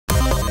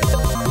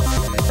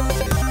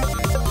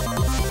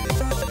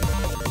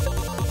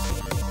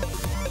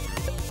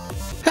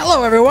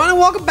Hello, everyone, and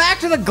welcome back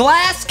to the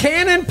Glass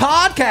Cannon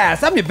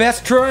Podcast. I'm your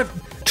best Troy. Your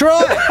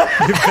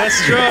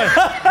best Troy.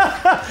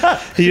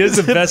 He is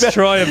the best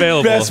Troy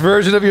available. Best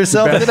version of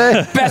yourself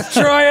today. Best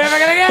Troy ever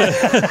gonna get.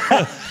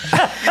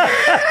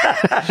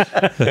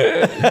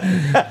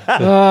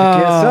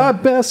 Guess our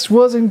best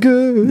wasn't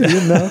good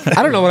enough.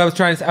 I don't know what I was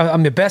trying to say.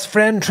 I'm your best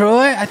friend,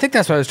 Troy. I think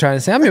that's what I was trying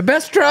to say. I'm your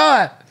best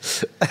Troy.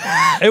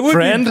 It would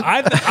Friend? Be,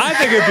 I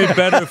think it would be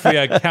better if we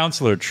had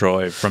Counselor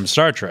Troy from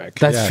Star Trek.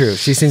 That's true.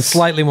 She seems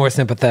slightly more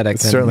sympathetic.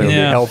 Than Certainly me.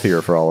 would be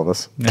healthier for all of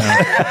us.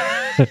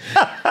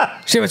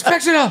 She was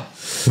fictional.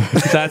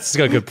 That's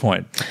a good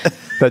point.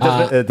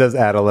 It does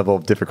add a level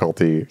of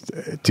difficulty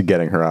to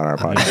getting her on our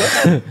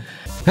podcast.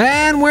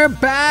 And we're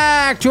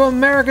back to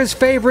America's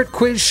favorite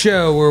quiz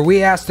show where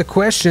we ask the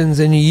questions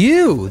and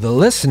you, the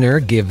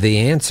listener, give the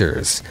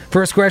answers.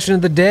 First question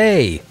of the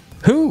day.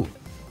 Who?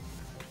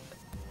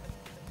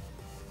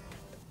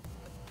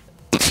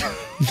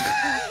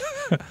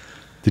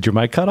 Did your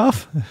mic cut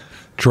off?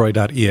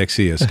 Troy.exe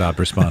has stopped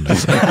responding.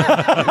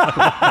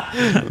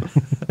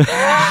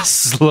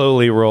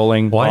 Slowly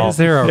rolling. Why is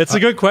there It's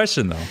a good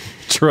question, though.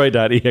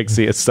 Troy.exe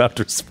has stopped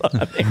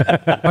responding.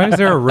 why is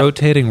there a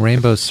rotating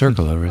rainbow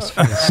circle over his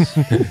face?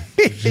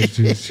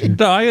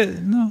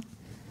 No,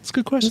 it's a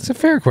good question. It's a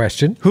fair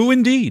question. Who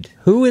indeed?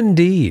 Who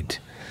indeed?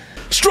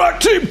 Strike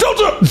Team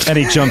Delta! And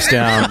he jumps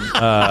down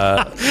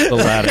the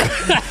ladder.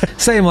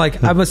 Same,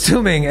 like, I'm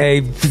assuming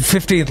a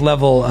 15th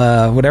level,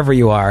 whatever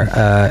you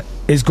are,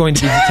 is going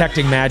to be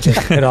detecting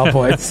magic at all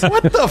points.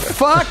 What the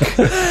fuck?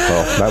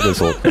 Oh, that was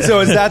old.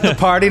 So is that the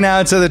party now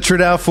instead of the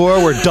Trudeau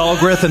 4 where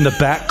Dalgrith and the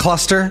Bat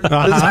Cluster? Give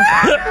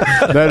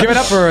it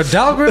up for a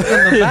Dalgrith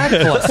and the Back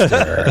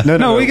Cluster.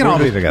 No, we can all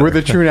be together. We're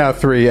the True Now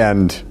 3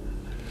 and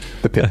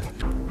the Pit.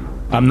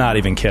 I'm not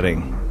even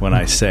kidding when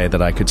I say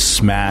that I could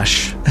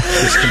smash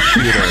this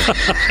computer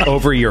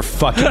over your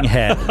fucking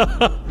head.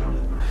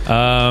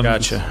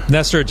 Gotcha.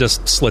 Nestor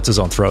just slits his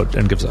own throat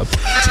and gives up.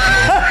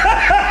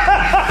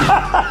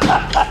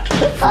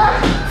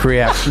 Free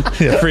action.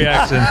 Yeah, free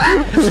action.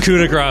 Coup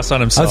de grace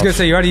on I himself. was going to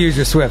say, you ought to use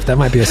your Swift. That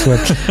might be a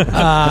Swift.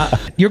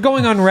 You're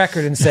going on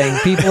record and saying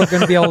people are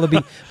going to be able to be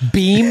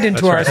beamed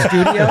into our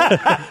studio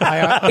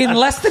in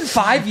less than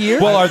 5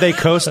 years? Well, are they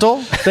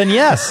coastal? Then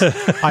yes.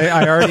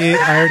 I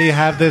already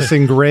have this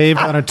engraved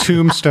on a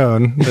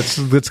tombstone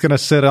that's going to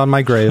sit on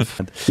my grave.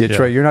 Yeah,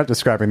 Troy, you're not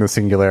describing the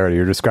singularity.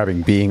 You're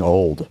describing being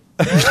old.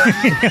 We've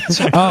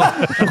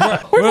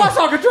lost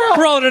all control.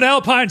 We're all in an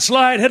alpine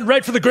slide, heading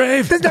right for the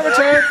grave. There's no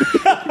return.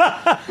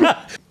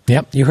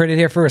 Yep, you heard it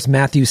here first.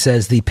 Matthew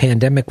says the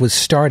pandemic was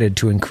started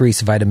to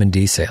increase vitamin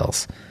D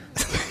sales.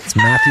 It's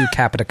Matthew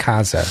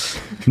Capitacasa.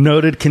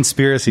 Noted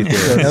conspiracy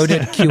theorist.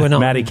 Noted QAnon.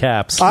 Matty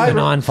Caps. I'm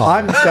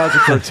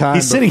nostalgic for a time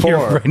He's sitting here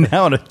right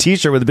now on a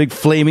t-shirt with a big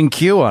flaming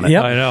Q on it.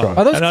 Yep. I know.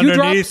 Are those and Q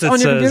underneath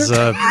drops it on your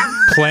says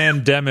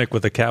Plandemic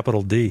with a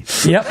capital D.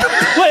 Yep.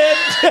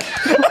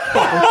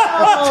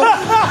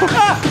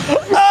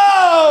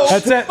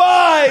 That's it.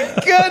 My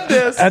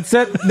goodness. That's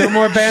it. No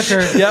more banter.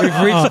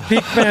 We've reached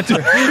peak banter.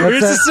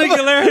 Here's the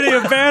singularity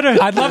of banner.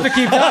 I'd love to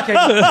keep talking.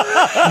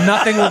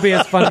 Nothing will be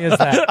as funny as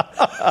that.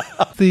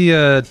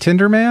 The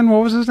Tinder Man,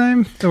 what was his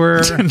name?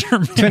 Tinder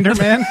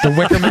Man? The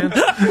Wicker Man.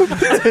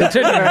 The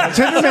Tinder Man.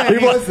 Tinder Man.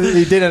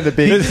 He did end up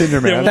being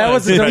Tinder Man. That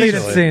was a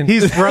deleted scene.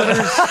 He's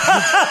brothers.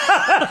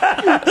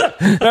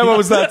 What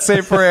was that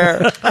say for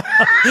air?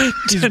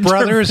 He's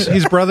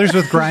brothers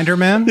with Grinder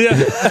Man. Yeah.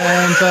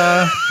 And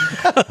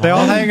they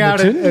all hang out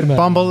at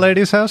Bumble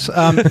Lady's house.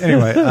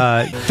 Anyway,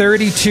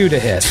 32 to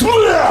hit.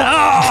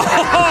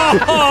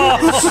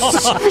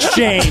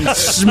 Shane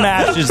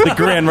smashes the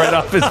grin right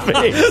off his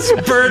face.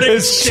 Burning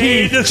His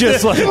teeth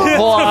just like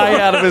fly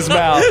out of his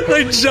mouth.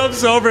 He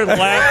jumps over and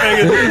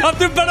laughing. And, I'm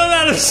doing better than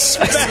that.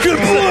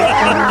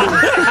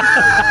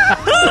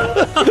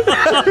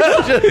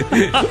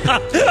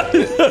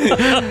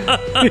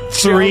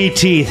 Three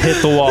teeth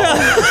hit the wall.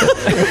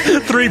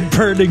 3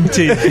 burning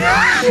teeth.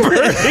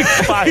 Burning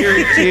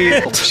fiery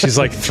teeth. She's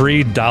like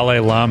 3 Dalai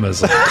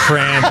Lamas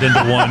crammed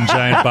into one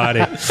giant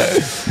body.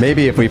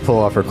 Maybe if we pull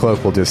off her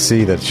cloak, we'll just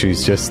see that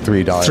she's just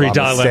 3 Dalai Three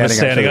Dalai Lamas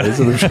standing on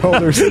their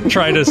shoulders.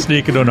 Trying to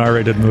sneak into an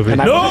R-rated movie.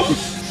 Nope.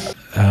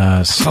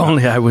 If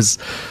only I was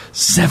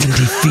 70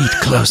 feet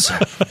closer.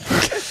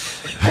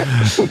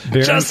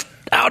 Just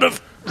out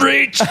of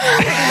reach.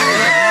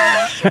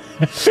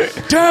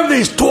 Damn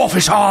these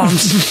dwarfish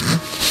arms!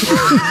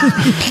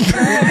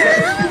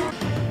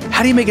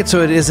 How do you make it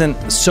so it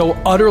isn't so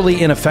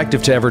utterly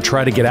ineffective to ever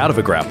try to get out of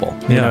a grapple?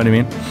 You know what I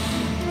mean?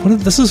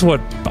 This is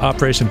what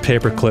Operation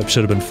Paperclip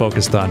should have been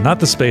focused on, not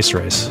the space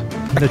race.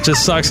 It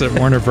just sucks that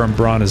Werner von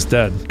Braun is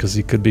dead, because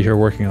he could be here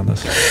working on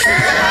this.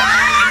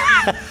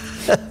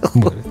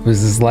 It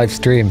was his live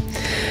stream.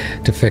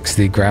 to fix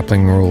the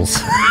grappling rules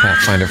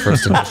Pathfinder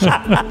First Edition.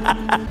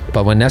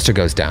 But when Nestor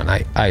goes down,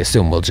 I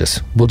assume we'll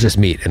just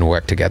meet and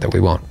work together. We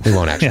won't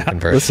actually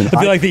converse. Listen,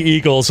 I feel like the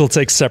Eagles will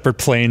take separate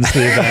planes to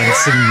the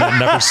events and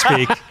never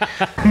speak.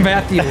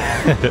 Matthew,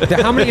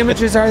 how many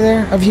images are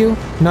there of you?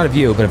 Not of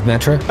you, but of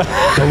Metra,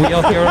 the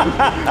wheel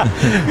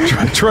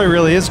hero. Troy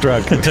really is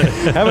drunk.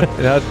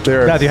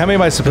 Matthew, how many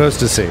am I supposed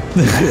to see?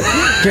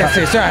 Can't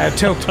say sorry. I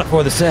choked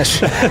before the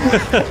sesh.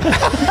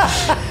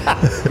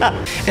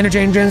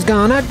 Interchange's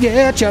gonna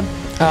get you.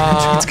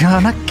 It's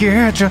gonna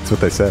get you. That's what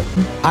they say.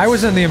 I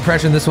was under the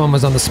impression this one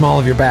was on the small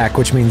of your back,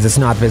 which means it's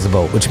not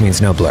visible, which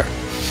means no blur.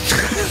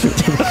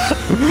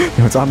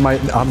 It's on my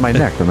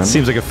neck, remember?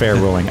 Seems like a fair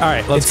ruling. All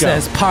right, let's go.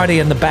 It says party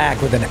in the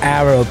back with an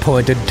arrow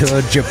pointed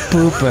towards your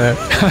pooper.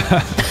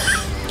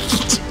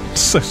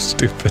 So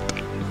stupid.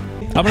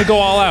 I'm going to go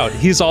all out.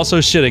 He's also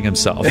shitting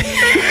himself.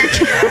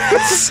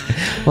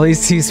 Well,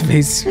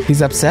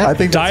 he's upset. I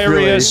think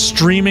Diarrhea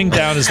streaming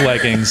down his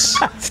leggings.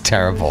 It's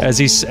terrible. As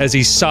he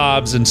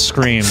sobs and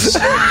screams.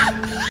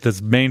 The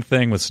main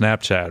thing with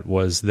Snapchat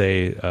was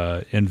they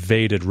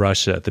invaded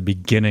Russia at the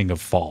beginning of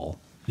fall.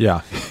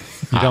 Yeah.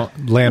 You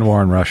don't land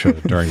war in Russia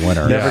during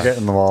winter. Never get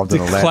involved in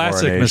a land war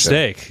Classic nation.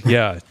 mistake.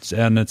 Yeah.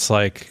 And it's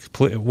like,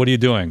 what are you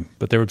doing?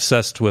 But they were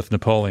obsessed with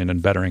Napoleon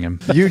and bettering him.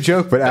 You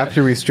joke, but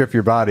after we strip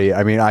your body,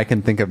 I mean, I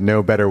can think of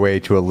no better way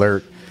to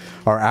alert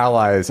our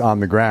allies on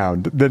the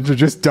ground than to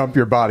just dump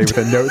your body with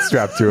a note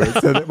strapped to it,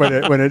 so that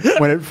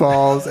when it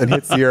falls and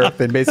hits the earth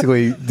and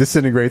basically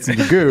disintegrates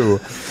into goo,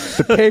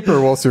 the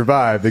paper will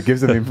survive. That gives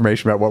them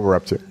information about what we're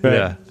up to.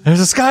 Yeah. There's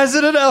a sky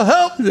citadel.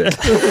 Help!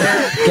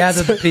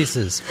 Gather the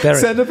pieces.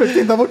 Send a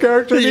 15th level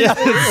character.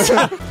 Yes.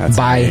 That's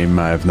Bye. a name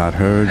I have not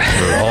heard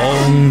for a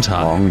Long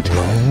time. long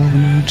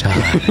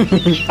time.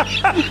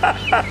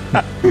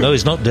 No,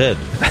 he's not dead.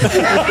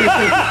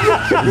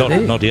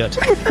 not yet.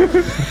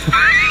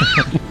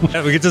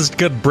 Yeah, we could just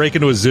break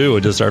into a zoo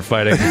and just start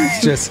fighting.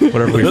 Just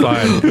whatever we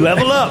find.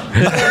 Level up.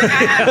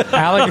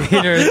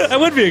 alligators. That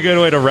would be a good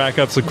way to rack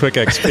up some quick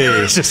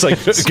XP. Just like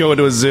go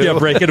into a zoo. Yeah,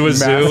 break into a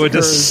zoo and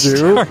just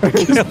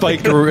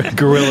fight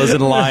gorillas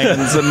and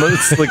lions and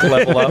let's like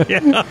level up. Yeah,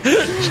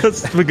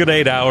 just a good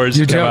 8 hours.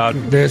 You to come out.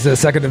 joke. There's a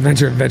second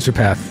adventure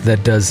path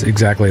that does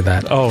exactly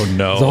that. Oh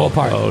no! The whole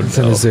part. Oh, It's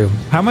in a zoo.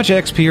 How much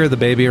XP are the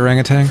baby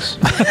orangutans?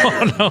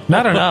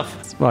 Not enough.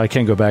 Well, I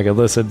can't go back and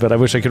listen, but I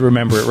wish I could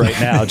remember it right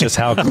now. Just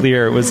how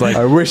clear it was. Like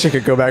I wish I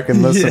could go back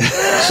and listen.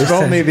 If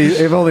only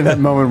that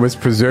moment was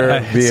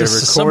preserved via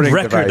some recording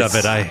record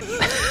device.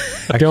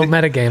 of it. Don't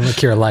metagame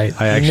with your light.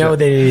 I know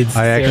they need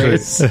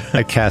serious.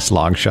 I cast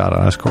long shot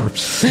on his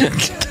corpse.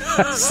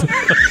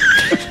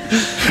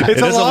 It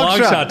is a long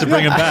shot to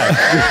bring him back.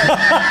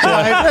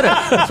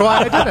 That's why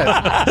I did it.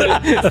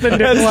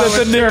 that's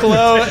the Nick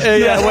Lowe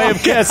way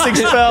of casting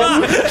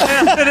spells.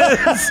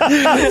 It's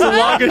the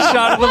longest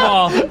shot of them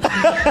all.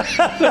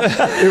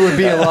 It would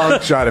be a long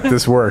shot if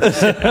this worked.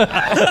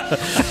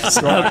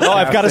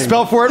 I've got a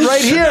spell for it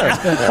right here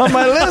on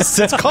my list.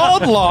 It's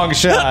called Long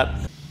Shot.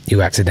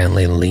 You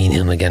accidentally lean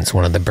him against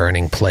one of the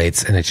burning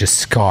plates, and it just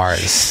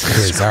scars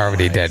his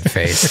already dead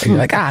face. And you're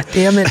like,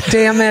 damn it.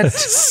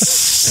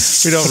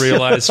 We don't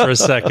realize for a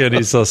second.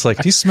 He's just like,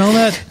 do you smell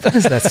that? What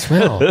is that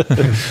smell?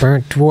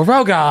 Burnt dwarf.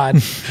 Oh,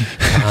 God.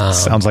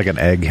 Sounds like an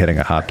egg hitting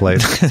a hot plate.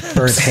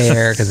 Burnt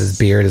hair because his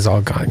beard is all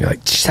gone. You're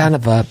like, son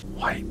of a...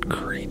 White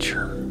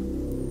creature.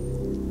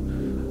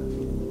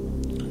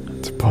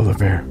 It's a polar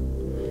bear.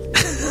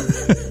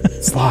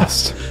 It's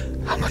lost.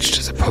 How much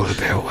does a polar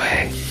bear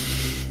weigh?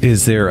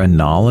 Is there a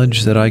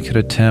knowledge that I could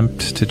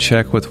attempt to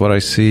check with what I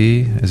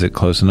see? Is it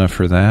close enough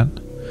for that?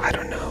 I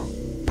don't know,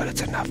 but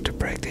it's enough to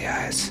break the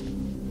ice.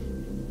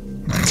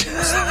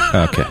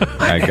 Okay,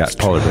 I got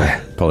polar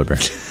bear.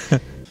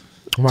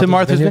 To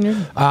Martha's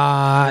Vineyard?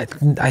 I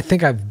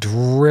think I've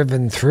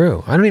driven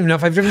through. I don't even know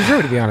if I've driven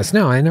through, to be honest.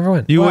 No, I never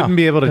went. You wouldn't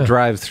be able to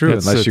drive through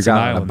It's unless you an got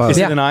on a island. boat. Is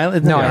it an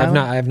island? No,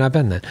 I have not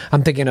been there.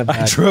 I'm thinking of...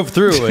 I drove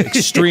through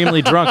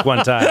extremely drunk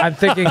one time. I'm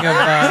thinking of...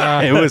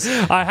 It was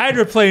I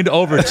hydroplaned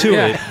over to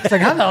it. It's like,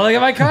 how the hell did I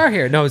get my car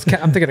here? No, I'm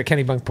thinking of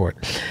Kenny Bunkport.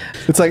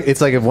 It's like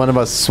if one of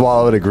us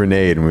swallowed a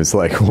grenade and was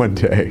like, one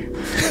day,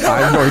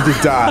 I'm going to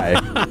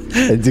die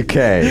and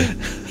decay.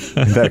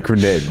 That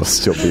grenade will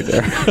still be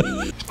there.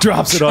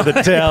 drops it on the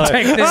Taylor,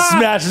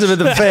 smashes him in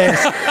the face.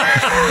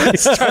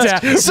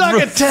 Suck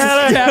it,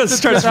 Taylor!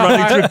 Starts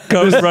running through,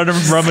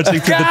 rummaging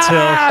through the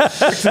till.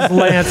 His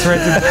lance right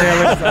through the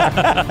Taylor's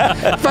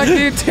eye. Fuck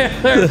you,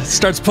 Taylor.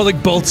 Starts pulling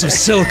bolts of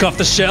silk off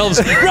the shelves.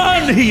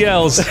 Run, he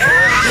yells.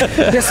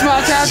 This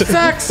small town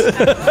sucks.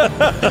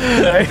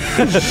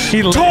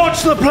 He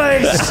torch the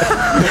place!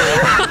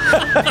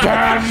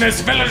 Burn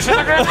this village to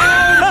the ground.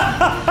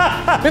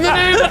 In the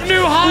name of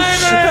New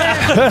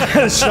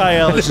Heinrich.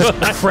 Shael is just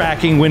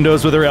cracking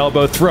windows with her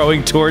elbow,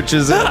 throwing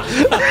torches.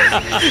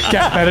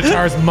 Cat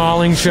Benatar's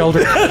mauling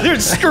children. They're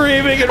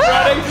screaming and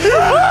running.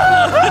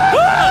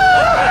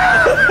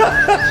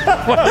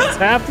 What has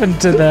happened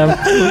to them?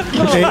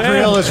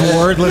 Adriel is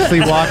wordlessly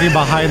walking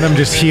behind them,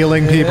 just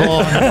healing people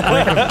on the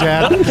brink of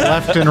death,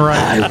 left and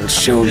right. I will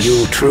show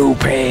you true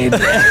pain.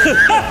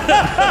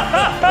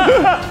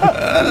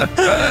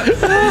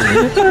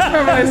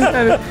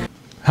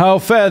 How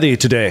fare thee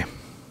today?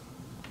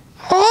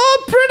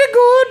 Oh, pretty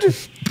good.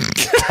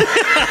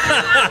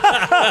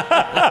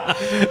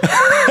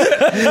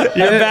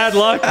 You're bad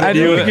luck. I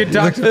knew we could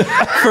talk to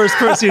First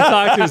person you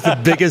talk to is the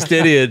biggest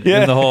idiot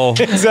in the whole.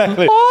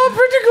 Exactly. Oh,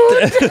 pretty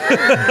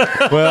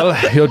good. Well,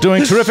 you're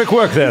doing terrific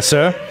work there,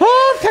 sir.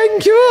 Oh,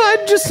 thank you.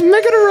 I'm just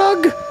making a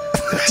rug.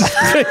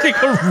 Making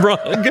a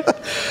rug.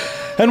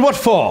 And what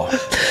for?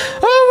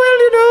 Oh, well,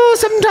 you know,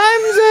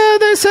 sometimes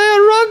they say a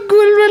rug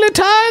will really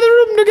tie the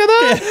room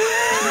together.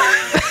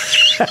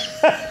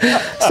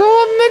 So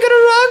I'm making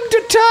a rug to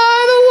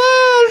tie the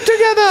world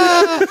together.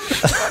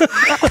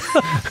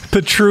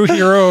 The true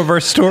hero of our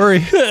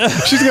story.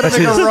 She's going to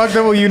make a rug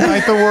that will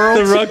unite the world.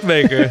 The rug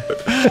maker.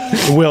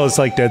 Will is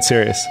like dead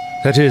serious.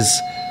 That is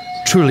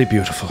truly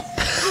beautiful.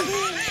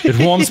 It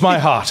warms my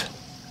heart.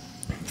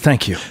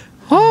 Thank you.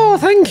 Oh,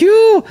 thank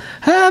you.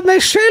 May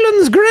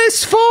Shaylin's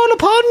grace fall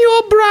upon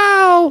your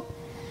brow.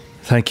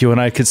 Thank you,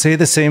 and I could say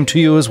the same to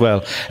you as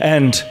well.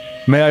 And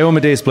may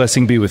Iomede's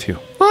blessing be with you.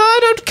 I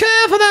don't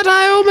care for that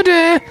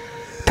Iomade.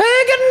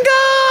 Pagan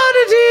god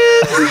it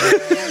is.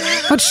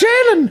 But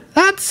Shaylin,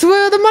 that's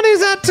where the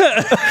money's at.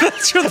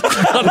 That's where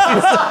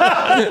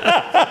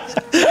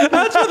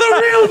the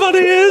real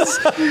money is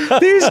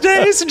these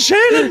days in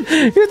Shannon.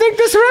 You think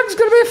this rug's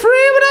going to be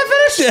free when I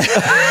finish?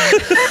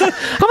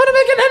 I'm going to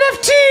make an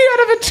NFT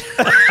out of it.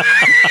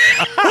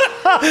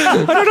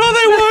 I don't know how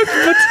they work,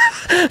 but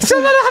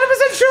still not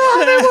 100% sure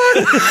how they work.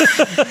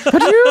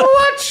 But you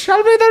watch,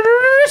 I'll be the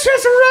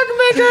richest rug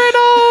maker in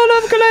all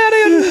of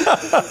Galarian.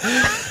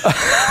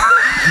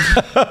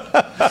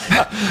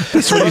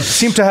 You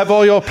seem to have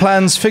all your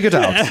plans figured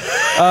out.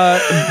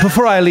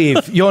 Before I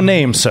leave, your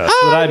name, sir,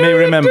 so that I may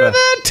remember.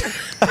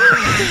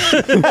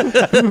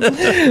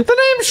 The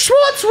name's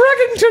Schwartz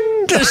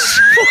Ruggington.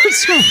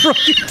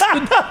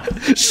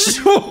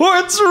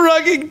 Schwartz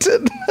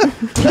Ruggington.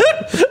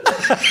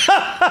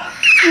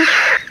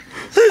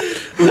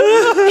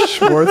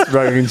 Schwartz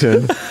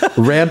Ruggington,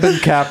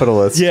 rampant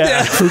capitalist.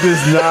 Yeah. Who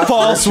does not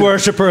False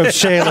worshipper of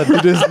Shaylin. who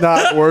does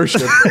not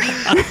worship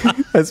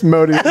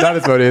Asmodeus, not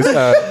Asmodeus.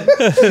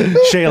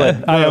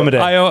 Shaylin, Iomade.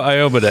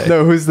 Iomade.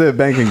 No, who's the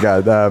banking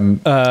god?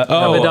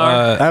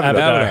 Abadar.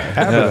 Abadar.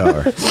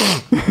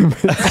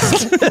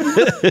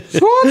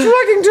 Schwartz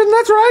Ruggington,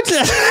 that's right.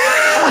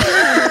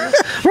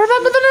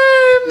 Remember the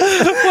name.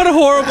 What a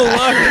horrible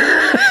luck.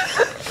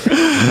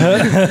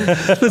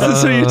 This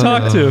is who you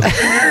talk to.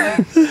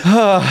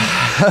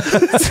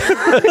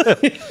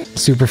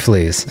 Super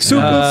fleas.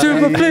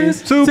 Super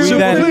please. We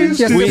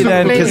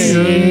then,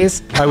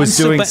 because I was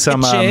doing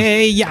some.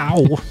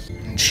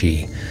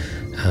 She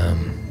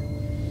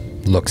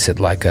looks at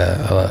like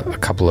a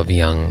couple of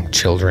young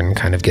children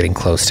kind of getting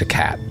close to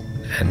Kat,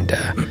 and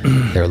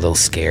they're a little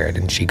scared,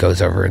 and she goes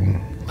over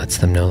and lets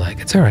them know, like,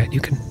 it's all right,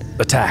 you can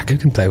attack, you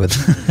can play with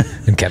them.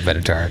 And Kat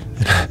Venatar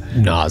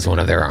gnaws one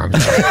of their arms.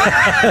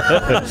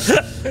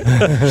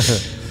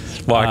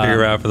 Walking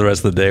around for the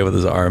rest of the day with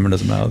his arm in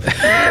his mouth.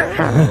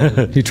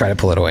 You try to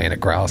pull it away and it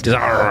growls.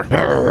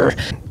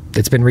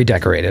 It's been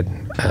redecorated.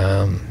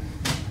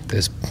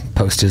 There's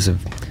posters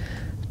of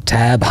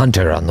Tab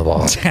Hunter on the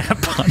wall.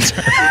 Tab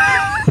Hunter.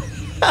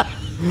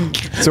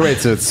 So wait,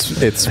 so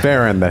it's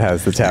Farron that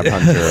has the Tab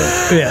Hunter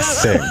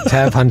thing.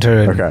 Tab Hunter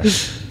and Okay.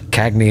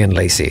 Cagney and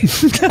Lacey.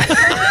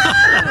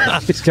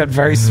 He's got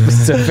very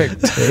specific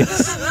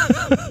tastes.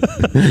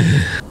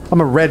 I'm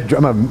a red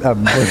dragon.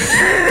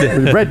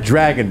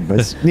 I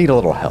just need a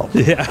little help.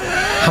 Yeah.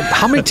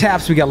 How many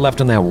taps we got left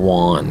on that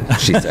wand?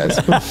 She says.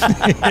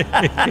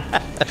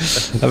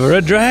 I'm a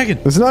red dragon.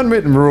 There's an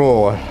unwritten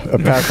rule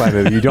of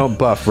Pathfinder that you don't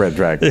buff red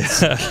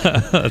dragons.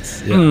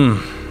 And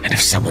if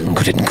someone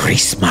could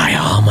increase my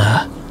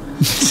armor,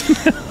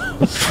 it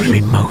would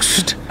be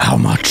most. How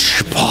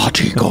much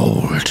party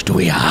gold do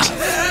we have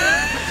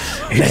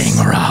laying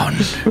around?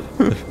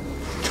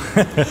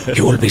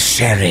 You will be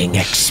sharing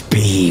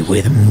XP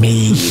with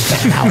me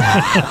for an hour.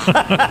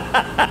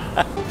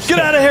 Get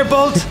out of here,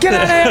 Bolt! Get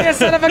out of here, you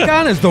son of a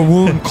gun! As the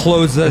wound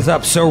closes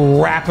up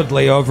so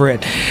rapidly over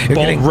it,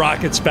 Bolt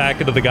rockets back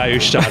into the guy who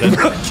shot him.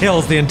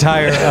 kills the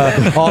entire,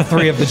 all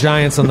three of the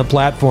giants on the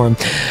platform.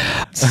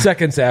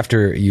 Seconds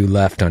after you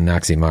left on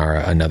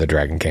Naximara, another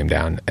dragon came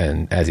down,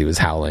 and as he was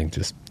howling,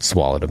 just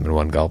swallowed him in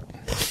one gulp.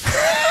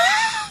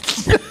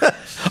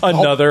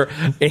 Another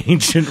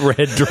ancient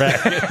red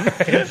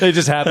dragon. They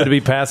just happen to be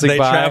passing They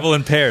by. travel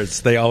in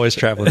pairs. They always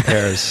travel in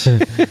pairs.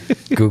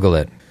 Google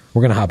it.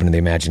 We're going to hop into the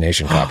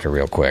imagination copter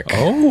real quick.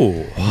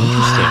 Oh,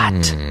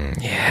 interesting.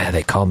 Yeah,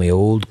 they call me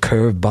Old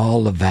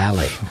Curveball of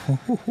Valley.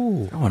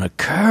 I want a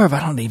curve. I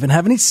don't even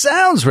have any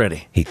sounds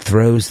ready. He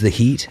throws the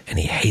heat, and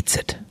he hates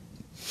it.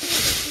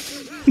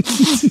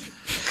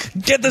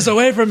 Get this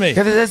away from me.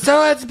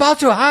 It's about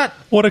too hot.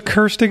 What a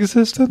cursed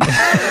existence.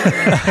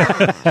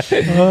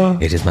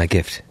 It is my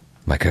gift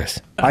My curse.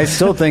 I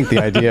still think the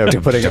idea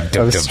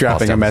of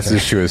strapping a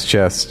message to his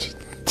chest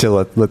to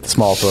let the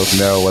small folk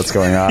know what's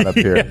going on up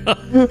here.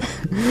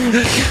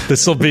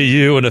 This will be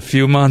you in a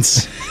few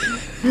months.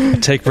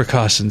 Take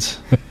precautions.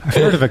 I've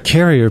heard of a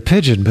carrier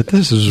pigeon, but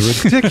this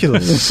is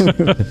ridiculous.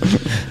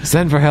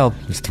 Send for help.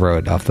 Just throw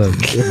it off the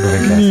moving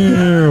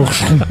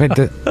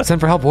castle. Wait, send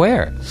for help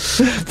where?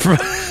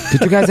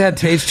 Did you guys add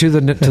Tage to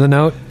the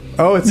note?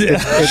 Oh, it's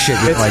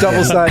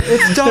double-sided.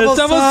 It's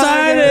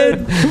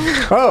double-sided.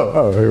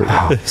 Oh, here we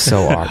go.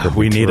 So awkward.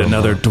 We need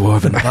another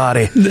dwarven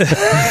body.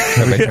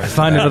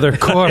 Find another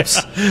corpse.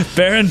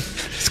 Baron,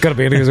 It's got to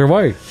be an easier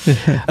way.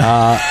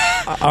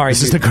 All right,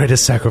 This is the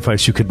greatest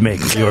sacrifice you could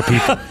make for your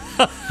people.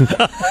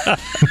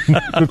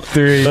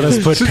 Let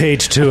us put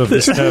page 2 of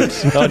this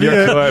note on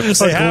your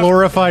corpse. A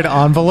glorified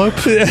envelope.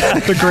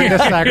 The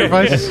greatest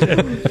sacrifice.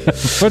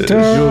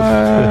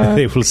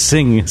 They will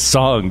sing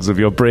songs of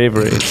your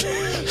bravery.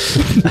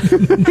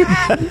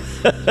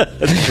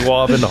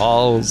 Dwarven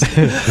halls.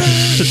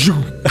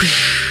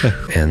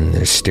 and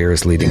there's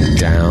stairs leading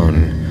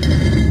down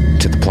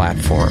to the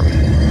platform.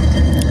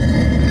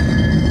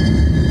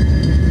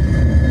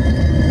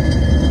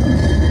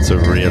 It's a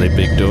really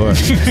big door.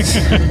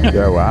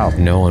 Yeah, wow.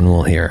 No one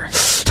will hear.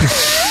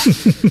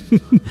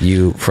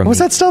 You from Was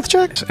that stealth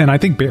check? And I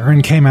think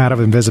Baron came out of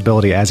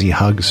invisibility as he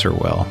hugs Sir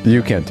Will.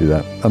 You can't do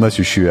that unless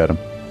you shoot at him.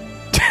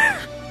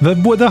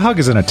 The hug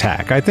is an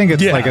attack. I think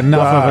it's like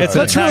enough of it.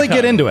 Let's really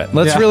get into it.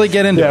 Let's really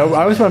get into Yeah, it.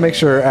 I just want to make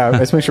sure.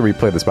 Let's make sure we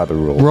play this by the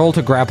rules. roll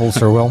to grapple,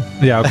 Sir Will?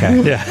 Yeah,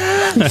 okay.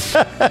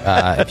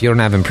 If you don't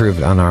have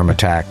improved unarmed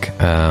attack,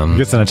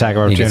 Gets an attack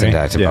of he gets opportunity. an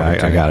attack of Yeah, I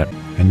opportunity. got it.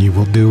 And you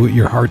will do what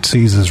your heart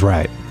sees is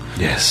right.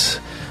 Yes,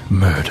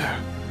 murder.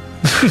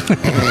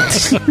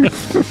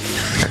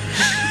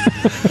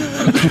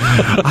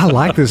 I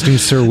like this new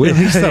Sir Will.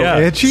 He's so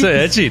edgy. So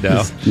edgy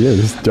now. Yeah,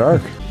 this is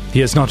dark. He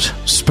has not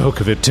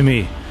spoke of it to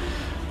me,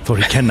 for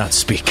he cannot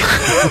speak.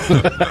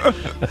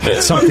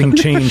 Something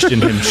changed in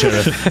him,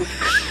 Sheriff.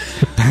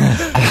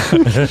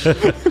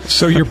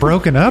 So you're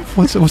broken up?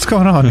 What's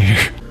going on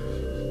here?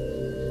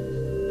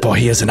 For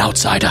he is an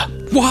outsider.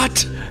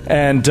 What?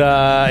 And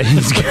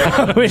he's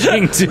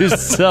going to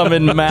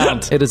summon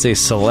Mount. It is a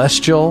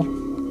celestial.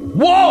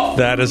 Whoa!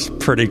 That is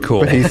pretty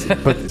cool.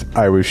 But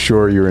I was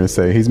sure you were going to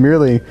say he's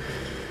merely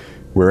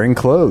wearing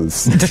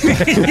clothes. He's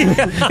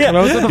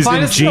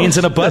in jeans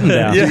and a button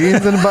down.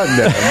 Jeans and a button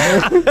down.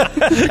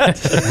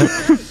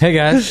 Hey,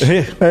 guys.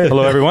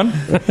 Hello, everyone.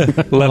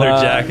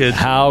 Leather jacket.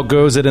 How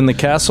goes it in the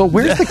castle?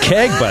 Where's the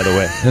keg, by the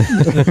way?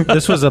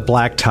 This was a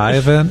black tie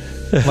event,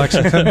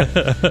 Lexington.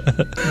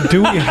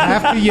 Do we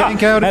have to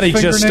yank out And he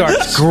his just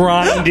fingernails? starts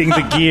grinding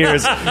the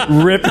gears,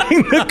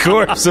 ripping the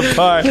corpse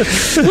apart.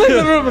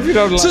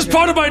 This is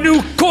part of my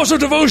new course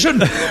of devotion.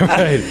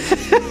 Right.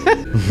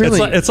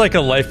 It's like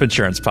a life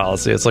insurance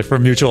policy. It's like for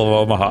Mutual of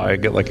Omaha, I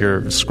get like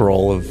your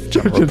scroll of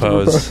gentle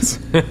repose.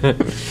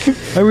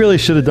 I really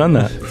should have done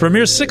that. For a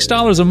mere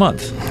 $6 a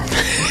month.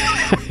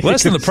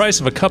 Less than the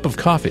price of a cup of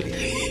coffee.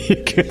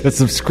 The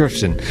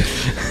subscription.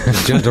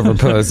 Gentle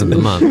repose of the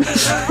month.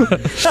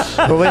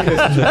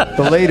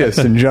 The latest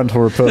in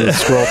gentle repose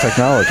scroll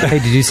technology. Hey,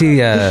 did you see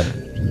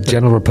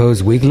Gentle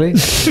Repose Weekly?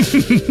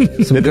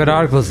 Some good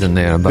articles in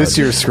there about This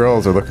year's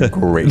scrolls are looking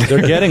great.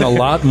 They're getting a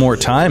lot more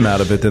time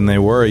out of it than they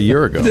were a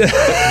year ago.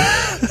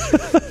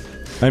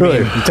 I Really,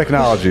 mean, the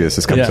technology has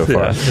just come so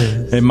far.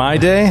 in my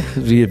day,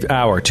 the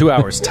 2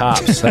 hours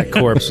tops, that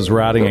corpse was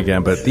rotting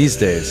again. But these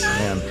days,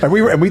 man.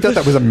 And we thought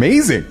that was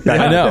amazing. Back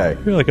I in the know. day.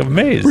 You're like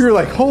amazed. We were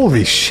like,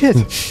 holy shit.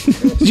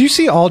 Did you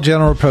see all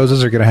general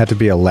reposes are going to have to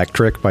be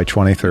electric by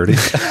 2030?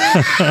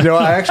 No,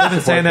 I actually I've been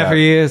saying that for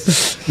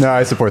years. No,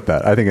 I support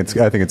that. I think it's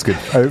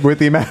good with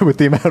the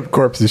amount of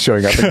corpses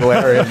showing up in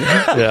Galarian.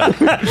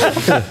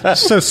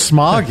 So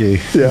smoggy.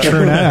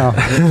 True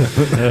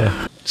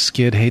now.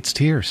 Skid hates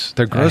tears.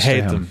 They're I gross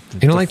hate to him. them.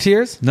 You don't like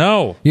tears?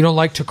 No. You don't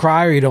like to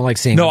cry, or you don't like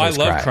seeing No, I others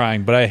love cry?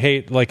 crying, but I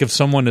hate, like, if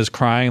someone is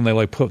crying and they,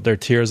 like, put their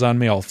tears on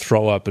me, I'll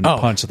throw up and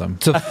punch them.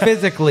 So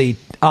physically,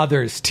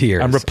 others'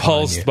 tears. I'm on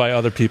repulsed you. by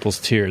other people's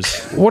tears.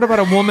 What about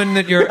a woman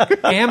that you're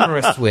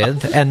amorous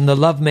with, and the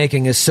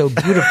lovemaking is so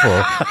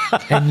beautiful,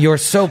 and you're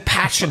so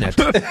passionate?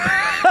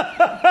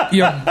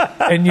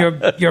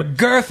 Your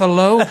girth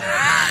alone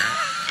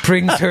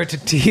brings her to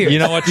tears. You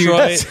know what,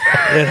 Troy?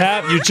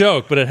 You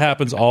joke, but it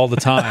happens all the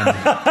time.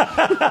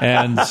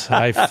 And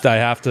I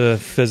have to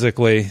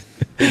physically...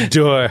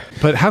 Door.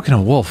 But how can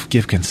a wolf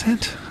give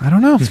consent? I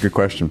don't know. That's a good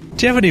question.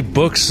 Do you have any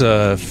books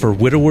for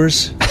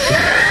widowers?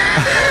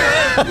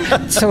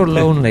 It's so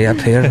lonely up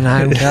here in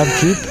Ironclad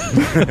Keep.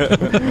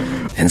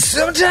 And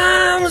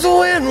sometimes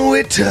when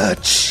we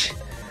touch,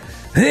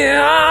 the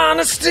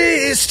honesty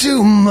is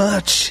too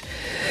much,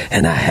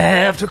 and I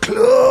have to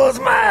close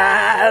my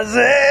eyes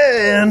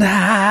and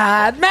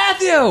hide.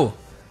 Matthew!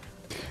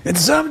 And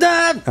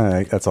sometimes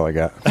That's all I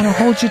got. I'm gonna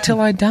hold you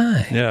till I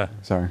die. Yeah.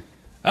 Sorry.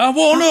 I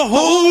want to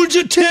hold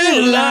you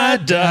till I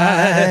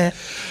die,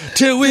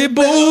 till we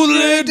both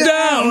lay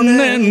down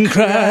and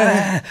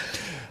cry.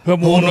 I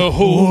wanna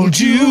hold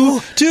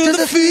you till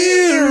the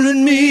fear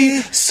in me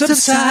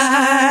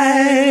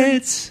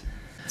subsides.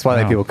 That's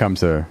why people come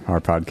to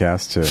our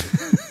podcast to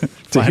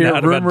Find hear out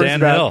about rumors Dan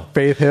Hill.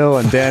 Faith Hill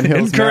and Dan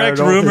Hill's Incorrect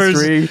marital rumors.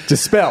 history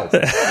dispelled.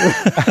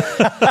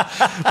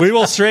 We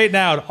will straighten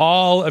out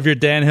all of your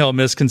Dan Hill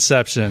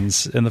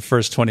misconceptions in the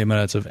first 20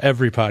 minutes of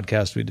every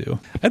podcast we do.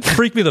 That'd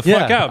freak me the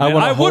fuck Yeah, out, man.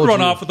 wanna I would hold run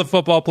you. off with a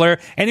football player,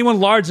 anyone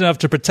large enough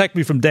to protect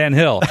me from Dan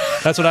Hill.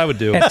 That's what I would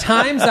do. At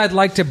times, I'd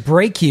like to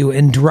break you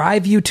and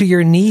drive you to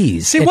your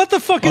knees. See, what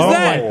the fuck is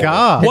that? my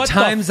God. What At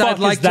times, the fuck I'd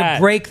like is that?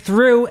 to break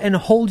through and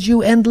hold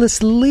you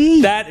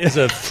endlessly. That is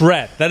a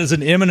threat. That is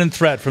an imminent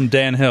threat from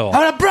Dan Hill. I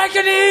want to break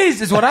your knees,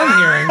 is what I'm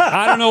hearing.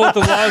 I don't know what the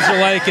laws are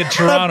like in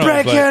Toronto.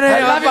 I But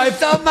love you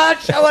so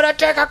much, I want to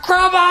take a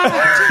crowbar.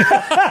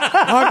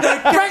 I'm going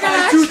to break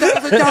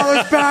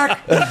 $2,000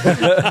 back.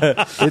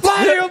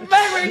 Why do you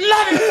make me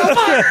love you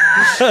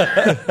so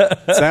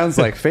much? Sounds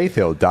like Faith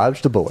Hill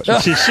dodged a bullet.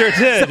 she sure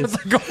did.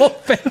 It's like old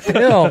Faith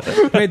Hill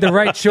made the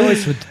right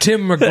choice with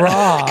Tim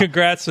McGraw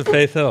Congrats to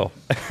Faith Hill.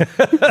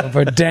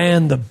 over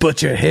Dan the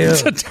Butcher Hill.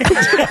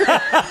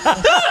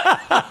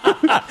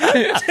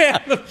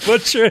 Dan the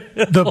Butcher.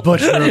 The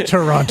Butcher of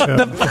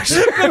Toronto.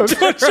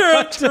 Butcher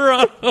of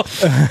Toronto.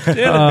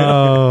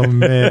 Oh,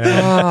 man.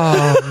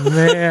 Oh,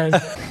 man.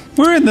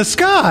 We're in the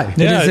sky.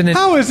 Yeah. Isn't it?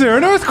 How is there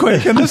an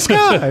earthquake in the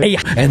sky?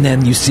 And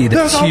then you see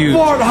the huge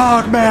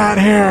warthog man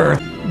here.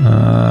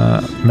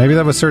 Maybe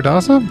that was Sir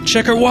Dawson?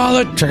 Check her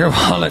wallet. check her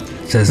wallet.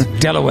 Says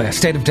Delaware,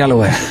 state of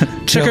Delaware.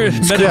 Check her.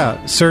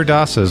 Yeah, Sir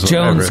Dawson's.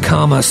 Jones,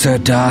 comma, Sir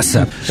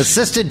Dawson.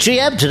 Assistant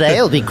GM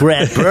today will be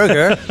Grant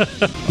Berger.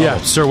 Yeah,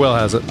 Sir Will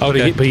has it.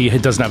 Okay. But he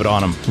doesn't have it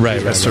on him.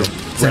 Right, That's right, Sir-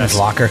 It's in his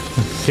locker.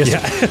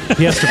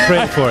 He has to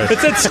pray for it.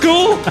 It's at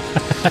school.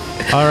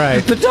 All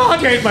right. The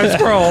dog ate my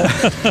scroll.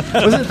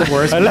 Wasn't it the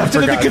worst? I Left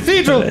it in the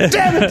cathedral.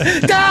 Damn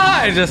it!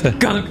 Die! Just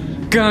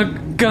gunk,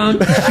 gunk,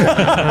 gunk.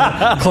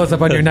 Close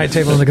up on your night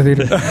table in the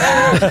cathedral.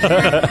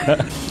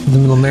 The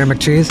little Mayor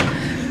McCheese.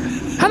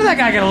 How did that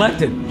guy get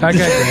elected? Okay.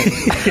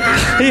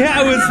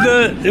 Yeah,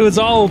 it was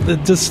all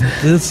just.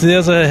 He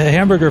has a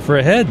hamburger for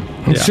a head.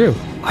 It's true.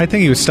 I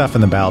think he was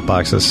stuffing the ballot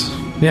boxes.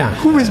 Yeah.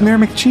 Who is Mayor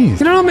McCheese?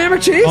 You don't know Mayor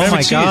McCheese? Oh,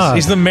 my God.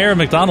 He's the mayor of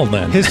McDonald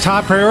then. His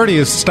top priority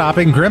is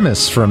stopping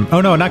Grimace from...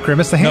 Oh, no, not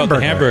Grimace, the No, the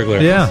Hamburger.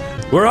 Hamburglar. Yeah.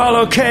 We're all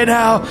okay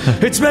now.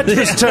 It's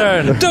Metro's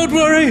turn. Don't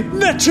worry,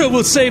 Metro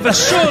will save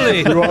us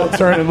surely. You all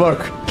turn and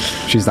look.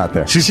 She's not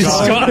there. She's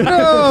gone.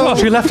 Oh,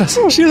 she left us.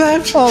 She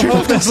left. All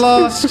hope is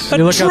lost.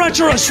 You look, up,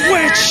 Treacherous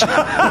witch.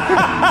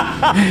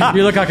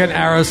 you look like an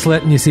arrow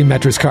slit and you see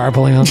Metra's car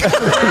pulling up. Is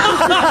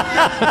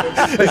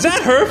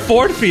that her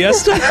Ford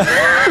Fiesta?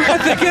 I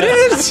think it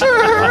is.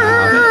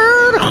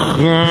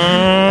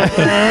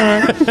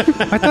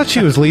 I thought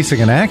she was leasing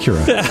an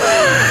Acura.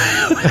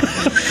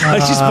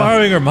 She's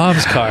borrowing her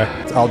mom's car.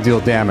 I'll deal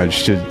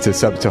damage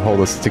to hold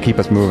us to keep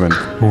us moving.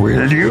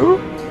 Will you?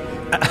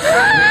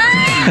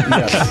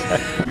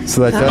 Yes.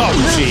 So that does.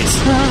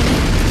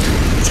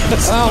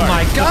 Oh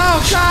my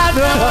God! Oh God!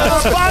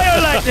 Fire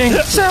lightning.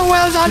 Sir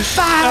Will's on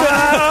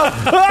fire!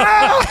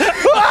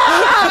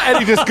 And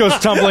he just goes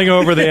tumbling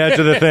over the edge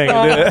of the thing.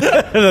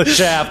 The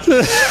shaft.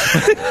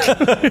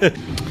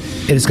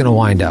 It is going to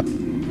wind up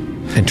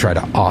and try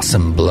to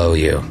awesome blow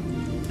you.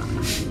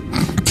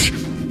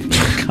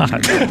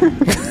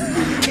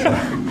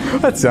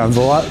 That sounds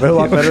a lot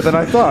better than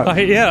I thought.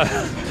 Yeah.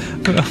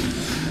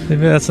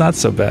 Maybe that's not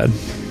so bad.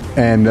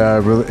 And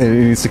it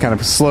needs to kind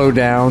of slow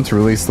down to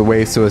release the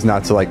waste so as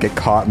not to get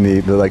caught in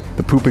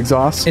the poop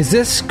exhaust. Is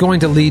this going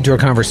to lead to a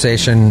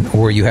conversation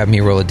where you have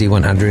me roll a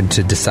D100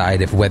 to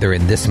decide if whether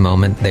in this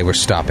moment they were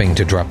stopping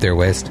to drop their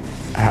waste?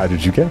 How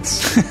did you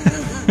guess?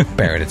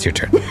 Barrett, it's your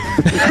turn.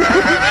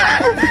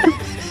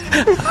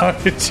 How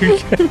did you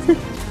get?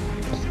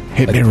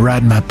 Hit me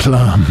right in my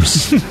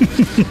plums.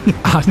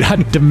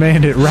 I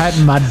demand it right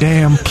in my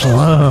damn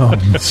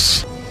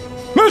plums.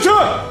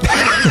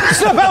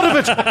 Snap out of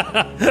it!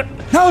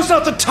 Now's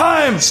not the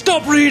time!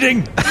 Stop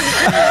reading.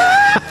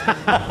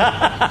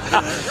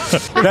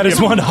 That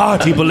is one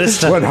hearty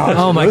ballista.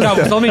 Oh my God,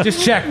 well, let me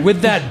just check.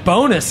 With that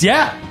bonus,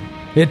 yeah,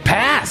 it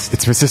passed.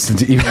 It's resistant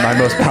to even my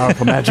most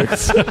powerful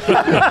magics.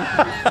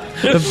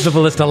 The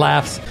ballista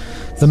laughs.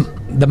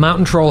 The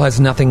mountain troll has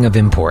nothing of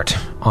import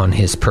on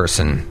his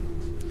person.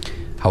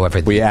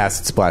 However, We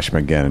acid splash him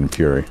again in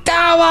fury.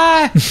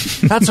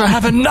 That's for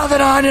having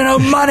nothing on you, no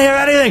money or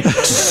anything.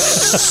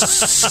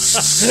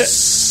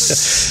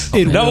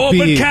 No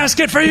open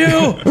casket for you.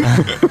 It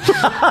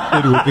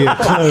would be a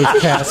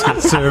closed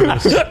casket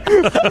service. I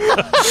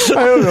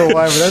don't know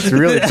why, but that's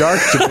really dark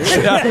to me.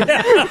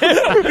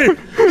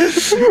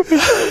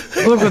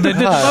 look what they did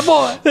to my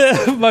boy.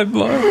 My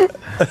boy.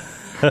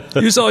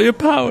 Use all your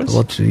powers.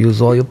 Let's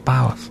use all your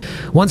powers.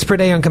 Once per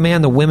day on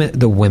command, the women. What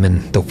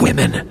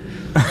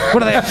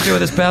do they have to do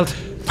with this belt?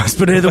 Once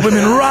per day, the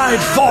women ride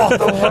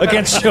forth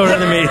against your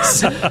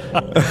enemies.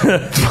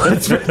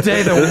 Once per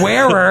day, the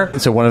wearer.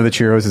 So one of the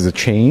Cheeros is a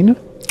chain.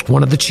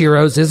 One of the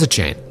Cheeros is a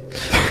chain.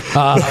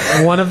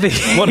 One of the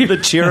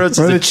Cheeros is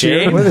a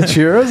chain. One of the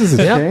Cheeros is a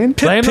chain?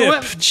 Blame the Pip,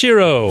 women.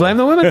 Chiro. Blame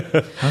the women.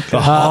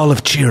 The Hall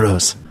of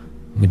Cheeros.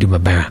 Let me do my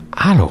best.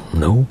 I don't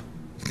know.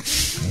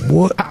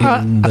 What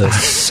in the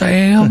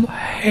Sam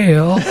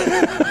hell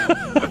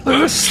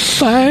this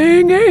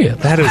thing is?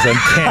 That is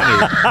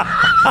uncanny.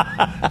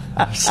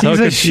 So He's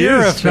a confused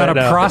sheriff, not right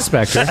a now.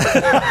 prospector.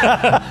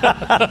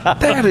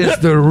 That is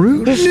the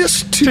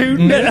rootinest,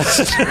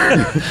 tootinest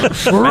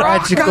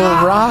Magical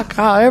rock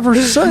I ever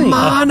seen.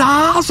 mine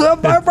eyes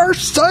have ever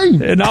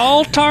seen. In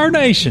all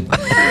tarnation.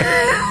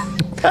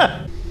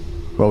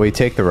 Well, we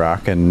take the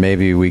rock, and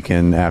maybe we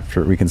can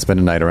spend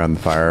a night around the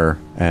fire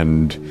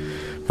and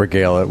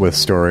regale it with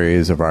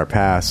stories of our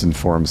past and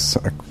form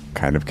a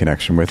kind of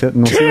connection with it.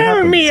 And we'll see what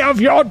happens.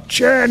 of your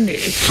journey.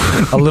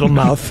 A little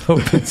mouth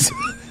opens.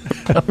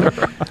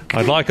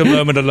 I'd like a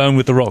moment alone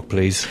with the rock,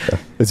 please.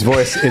 It's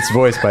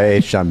voiced by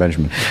H. John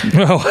Benjamin.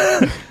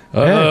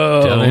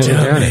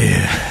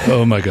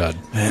 Oh my God.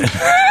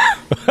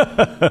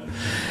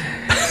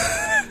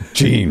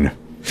 Gene.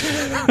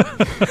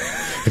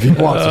 If you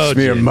want to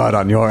smear mud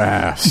on your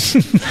ass,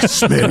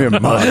 smear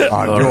mud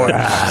on your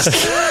ass.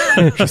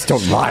 Just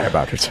don't lie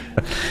about it.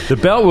 The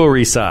belt will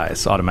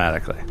resize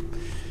automatically.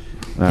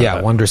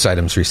 Yeah, wondrous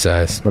items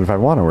resize. But if I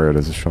want to wear it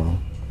as a shawl,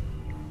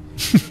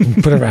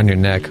 Put it around your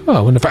neck. Oh,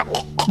 I wonder if I...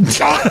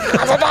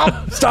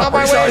 Stop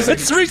resizing.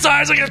 It's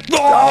resizing it.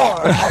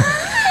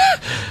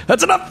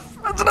 That's enough.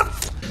 That's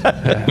enough.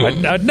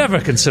 I'd never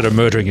consider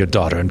murdering your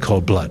daughter in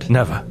cold blood.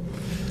 Never.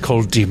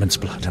 Cold demon's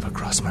blood. Never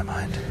crossed my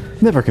mind.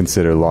 never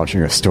consider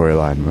launching a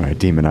storyline where I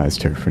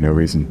demonized her for no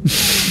reason.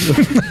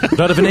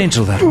 Blood of an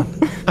angel, that one.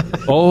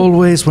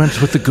 Always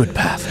went with the good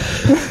path.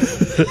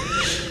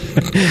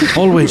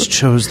 Always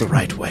chose the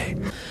right way.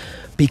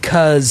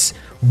 Because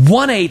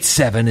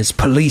 187 is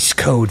police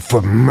code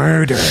for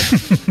murder.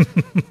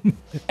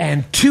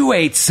 And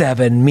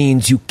 287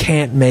 means you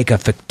can't make a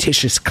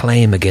fictitious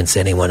claim against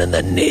anyone in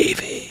the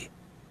Navy.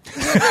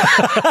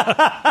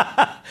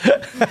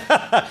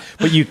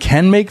 But you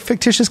can make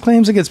fictitious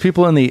claims against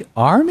people in the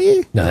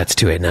Army? No, that's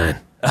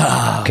 289.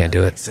 Can't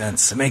do it.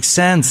 It makes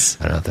sense.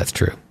 I don't know if that's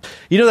true.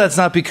 You know that's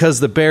not because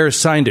the Bears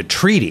signed a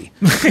treaty.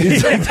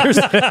 It's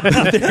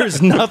like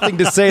there's nothing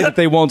to say that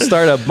they won't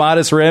start a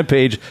modest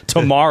rampage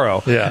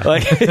tomorrow. Yeah.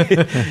 Like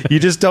you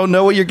just don't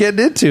know what you're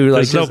getting into.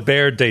 Like There's no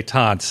bear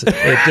détente.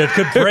 It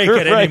could break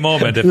at any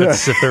moment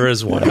if there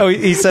is one. Oh,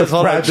 he says,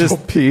 hold on, Fragile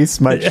peace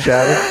might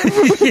shatter.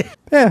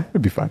 Yeah,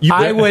 it'd be fine.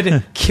 I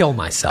would kill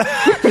myself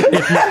if you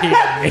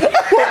hated me.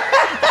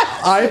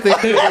 I think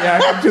they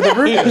reacted to the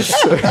rumors.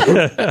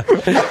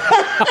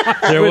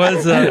 There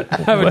was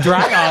I would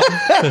dry off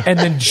and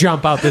then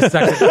jump out the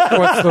second,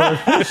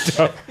 fourth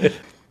floor.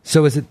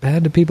 So is it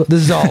bad to people?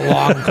 This is all a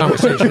long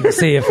conversation to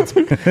see if it's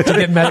to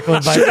get medical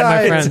advice from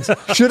my friends. So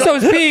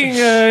is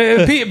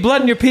peeing,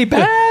 blood in your pee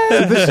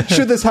bad?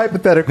 Should this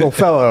hypothetical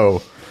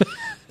fellow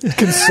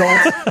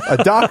consult a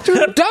doctor?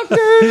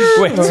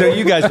 Wait, so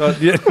you guys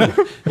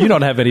you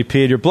don't have any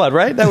pee in your blood,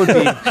 right? That would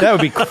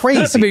be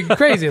crazy. That'd be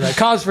crazy. Like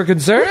cause for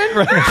concern?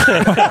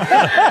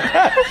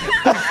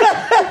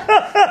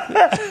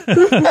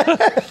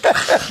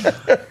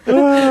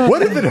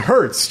 What if it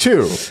hurts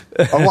too?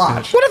 A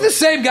lot. What if the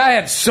same guy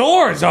had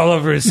sores all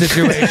over his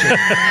situation?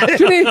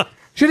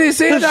 Should he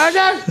see a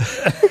doctor?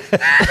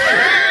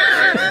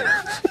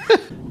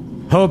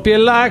 Hope you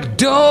like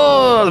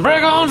doors.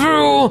 Break on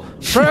through.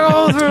 Break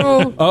on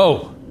through. Oh,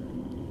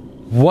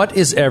 what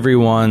is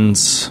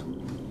everyone's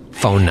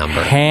Phone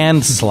number.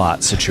 hand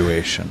slot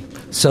situation?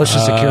 Social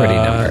security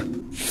number.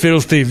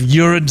 filthy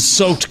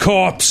urine-soaked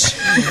corpse.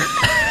 Who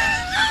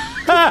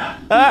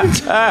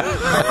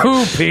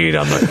peed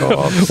on the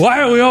corpse?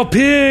 Why are we all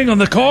peeing on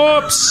the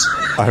corpse?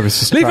 I was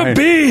just Leave him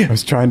be. I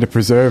was trying to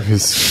preserve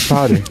his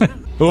body.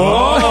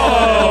 Oh,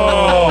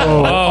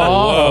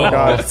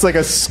 God, it's like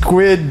a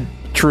squid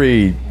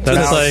tree.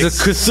 that's like The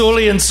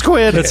Cthulian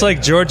squid. It's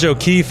like George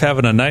O'Keefe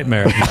having a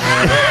nightmare.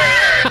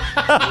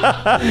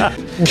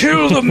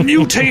 Kill the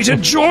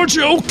mutated George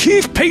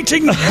O'Keefe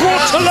painting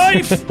brought to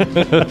life.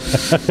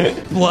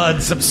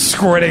 Blood, some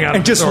squirting out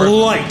and just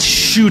light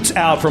shoots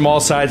out from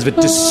all sides of it,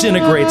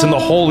 disintegrates in the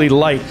holy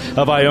light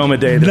of Ioma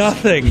Day. This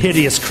Nothing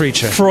hideous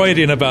creature.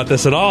 Freudian about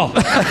this at all.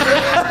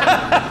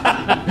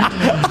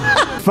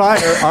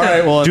 Fire. All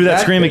right, well, Do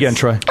that scream again,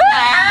 Troy.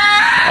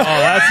 Oh,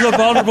 that's the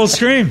vulnerable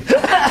scream. so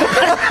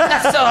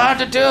hard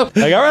to do.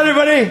 Like, all right,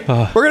 everybody,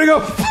 we're gonna go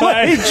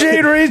play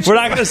Jade Reach. We're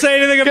not going to say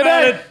anything about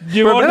night. it.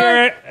 You won't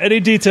hear any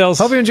details.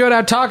 Hope you enjoyed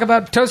our talk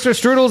about toaster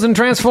strudels and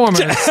Transformers.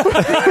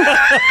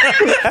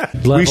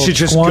 We should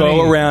just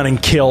go around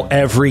and kill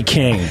every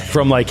king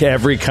from like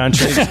every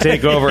country to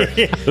take over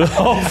the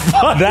whole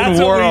fucking That's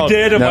world. what we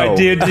did in my No.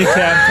 D&D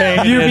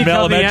campaign You in become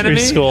the elementary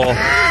enemy? school.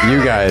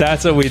 You guys.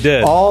 That's what we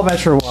did. all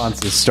Metro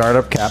wants is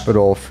startup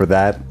capital for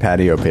that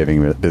patio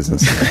paving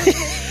business.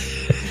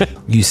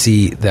 You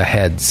see the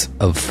heads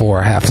of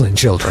 4 halfling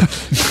children.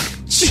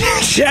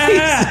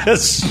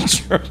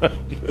 Yes!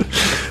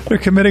 They're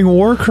committing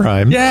war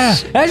crimes. Yeah.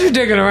 As you're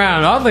digging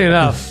around, oddly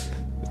enough,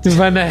 you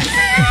find the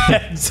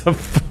heads of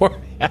 4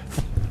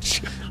 halfling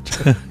children.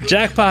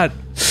 Jackpot.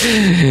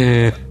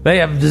 They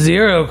have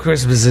 0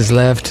 Christmases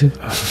left.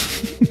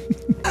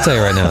 I'll tell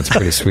you right now, it's a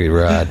pretty sweet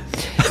ride.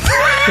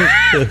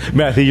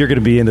 Matthew, you're going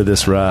to be into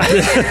this ride.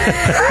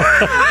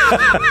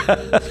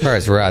 As far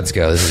as rods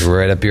go, this is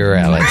right up your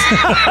alley.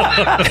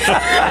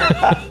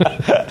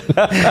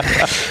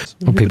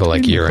 Well, people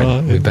like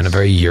urine. We've been a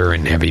very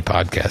urine-heavy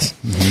podcast.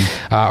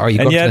 Are you?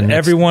 And booked for yet, the next-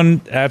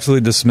 everyone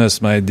absolutely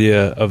dismissed my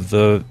idea of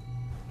the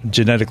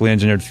genetically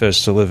engineered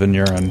fish to live in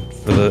urine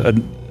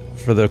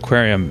for the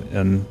aquarium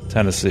in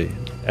Tennessee.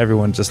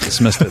 Everyone just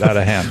dismissed it out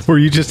of hand. Were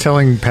you just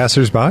telling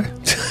passersby?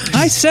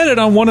 I said it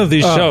on one of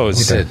these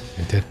shows. You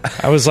did.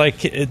 I was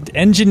like,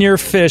 engineer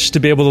fish to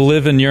be able to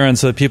live in urine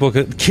so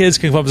that kids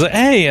can come up and say,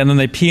 hey, and then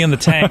they pee in the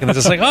tank, and they're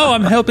just like, oh,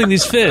 I'm helping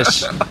these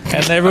fish.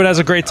 And everyone has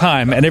a great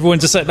time. And everyone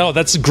just said, no,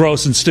 that's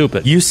gross and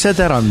stupid. You said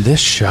that on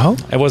this show?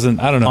 It wasn't,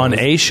 I don't know. On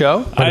a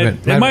show?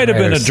 It might have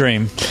been a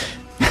dream.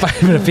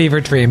 I'm in a fever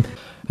dream.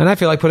 And I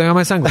feel like putting on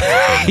my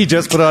sunglasses. He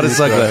just put on his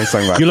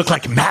sunglasses. You look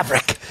like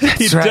Maverick.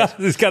 He's got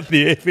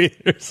the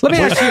aviators. Let me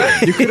ask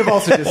you. You could have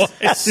also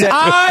just said,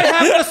 I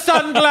have the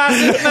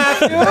sunglasses,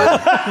 Matthew.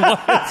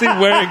 Why is he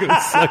wearing the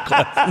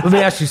sunglasses? Let me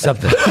ask you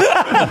something.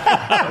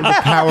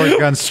 Power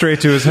gun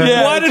straight to his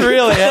head. Why did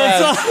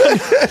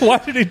Why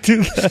did he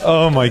do that?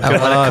 Oh my I want to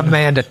god.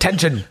 command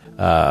attention.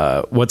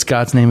 What's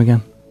God's name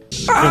again?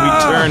 And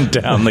we turned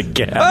down the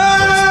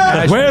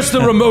gas. Where's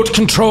the remote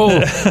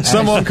control?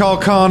 Someone call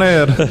Con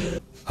Ed.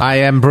 I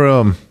am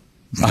Broom.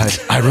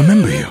 I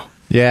remember you.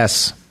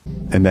 Yes.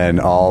 and then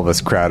all of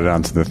us crowded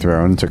onto the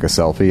throne, took a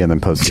selfie, and then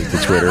posted it to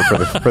Twitter for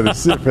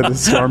the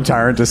Storm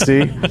Tyrant to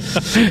see.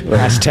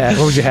 Hashtag.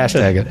 What would you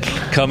hashtag it?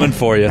 Coming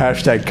for you.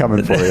 Hashtag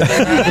coming for you.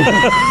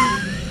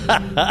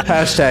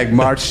 Hashtag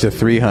March to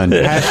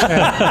 300.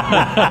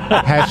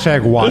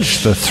 Hashtag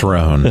watch the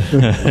throne.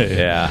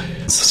 Yeah.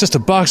 It's just a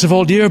box of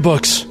old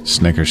yearbooks.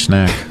 Snicker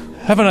snack.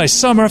 Have a nice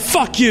summer.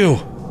 Fuck you.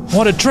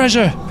 What a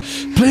treasure.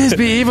 Please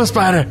be evil,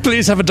 Spider.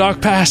 Please have a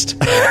dark past. So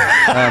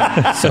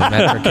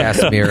Metro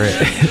Casimir.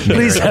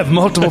 Please have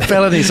multiple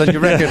felonies on your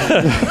record.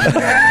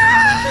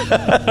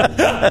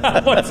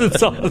 What's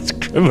it on its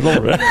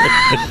criminal record?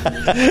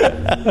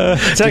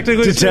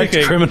 Technically Detect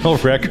speaking, criminal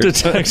record.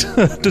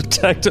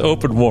 detect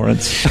open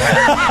warrants.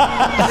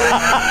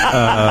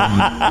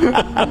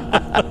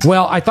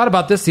 Well, I thought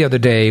about this the other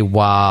day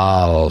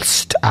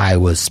whilst I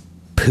was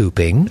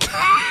pooping.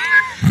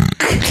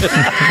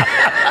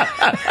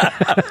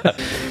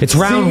 It's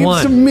round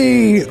one. To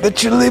me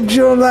that you lived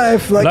your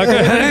life like Like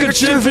a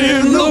handkerchief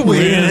in the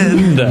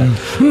wind,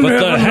 but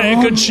the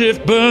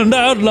handkerchief burned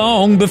out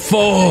long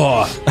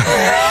before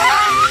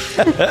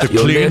the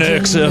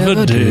Kleenex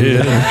ever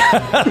did.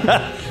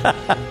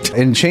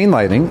 In chain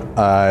lightning,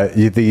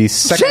 the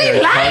secondary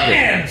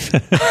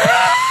target.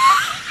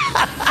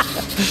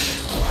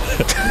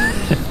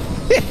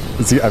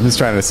 I'm just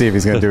trying to see if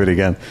he's going to do it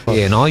again.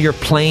 In all your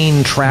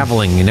plane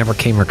traveling, you never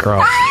came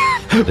across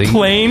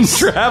Plane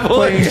travel.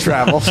 Plane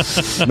travel.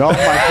 Not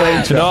my plane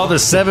And travel. all the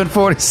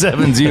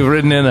 747s you've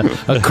ridden in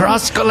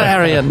across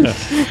Galarian.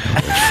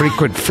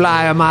 frequent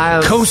flyer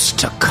miles. Coast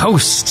to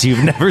coast.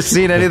 You've never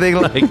seen anything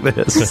like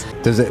this.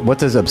 What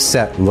does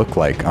upset look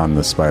like on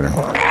the spider?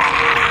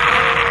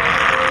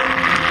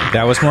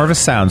 That was more of a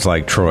sounds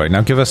like, Troy.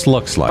 Now give us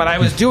looks like. But I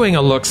was doing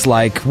a looks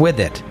like with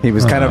it. He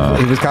was kind of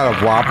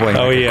wobbling.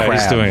 Oh like a yeah,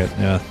 he's crab. doing it.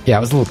 Yeah. Yeah, I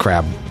was a little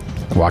crab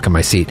walking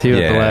my seat. You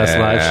at the last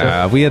live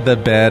show. We had the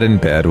bed in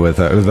bed with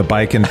the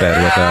bike in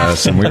bed with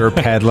us, and we were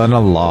pedaling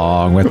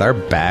along with our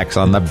backs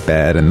on the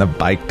bed and the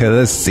bike to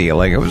the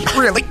ceiling. It was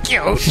really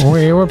cute.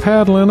 We were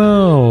paddling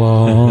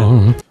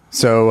along.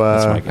 So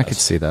I could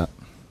see that.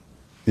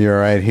 you're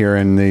right here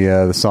in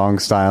the song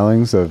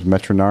stylings of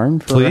Metro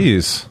Narn for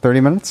Please.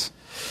 30 minutes.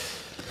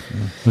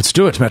 Let's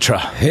do it,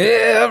 Metra.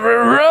 Every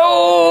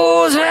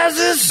rose has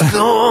its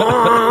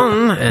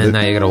thorn. And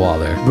now you got a wall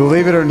there.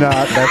 Believe it or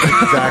not, that's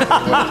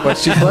exactly what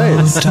she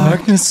plays.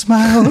 Darkness,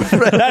 smile.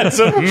 That's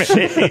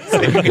amazing.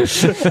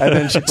 And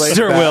then she plays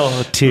Sir that. Will,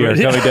 a tear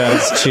coming down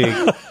his cheek.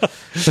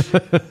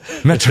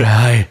 Metra,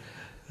 I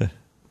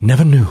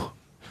never knew.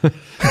 I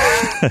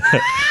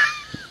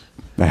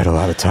had a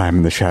lot of time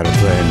in the shadow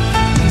plane.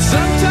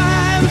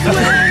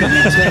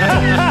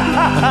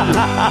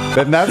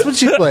 And that's what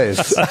she plays.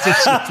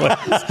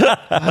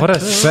 What a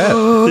set.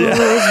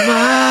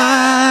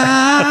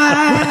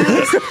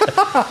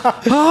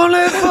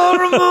 Only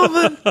for a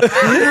moment.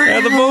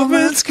 And the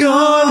moment's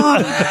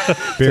gone.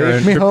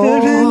 Take me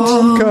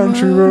home,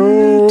 country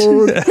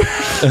road.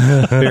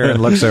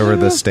 Baron looks over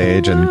the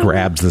stage and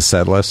grabs the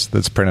set list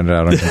that's printed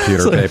out on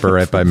computer paper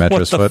right by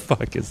Metra's What the foot.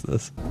 fuck is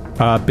this?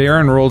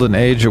 Baron rolled an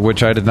age at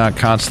which I did not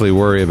constantly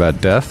worry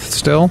about death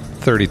still.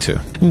 32.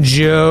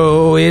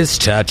 Joe is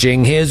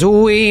touching his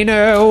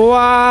wiener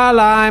while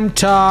I'm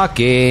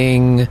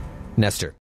talking. Nestor.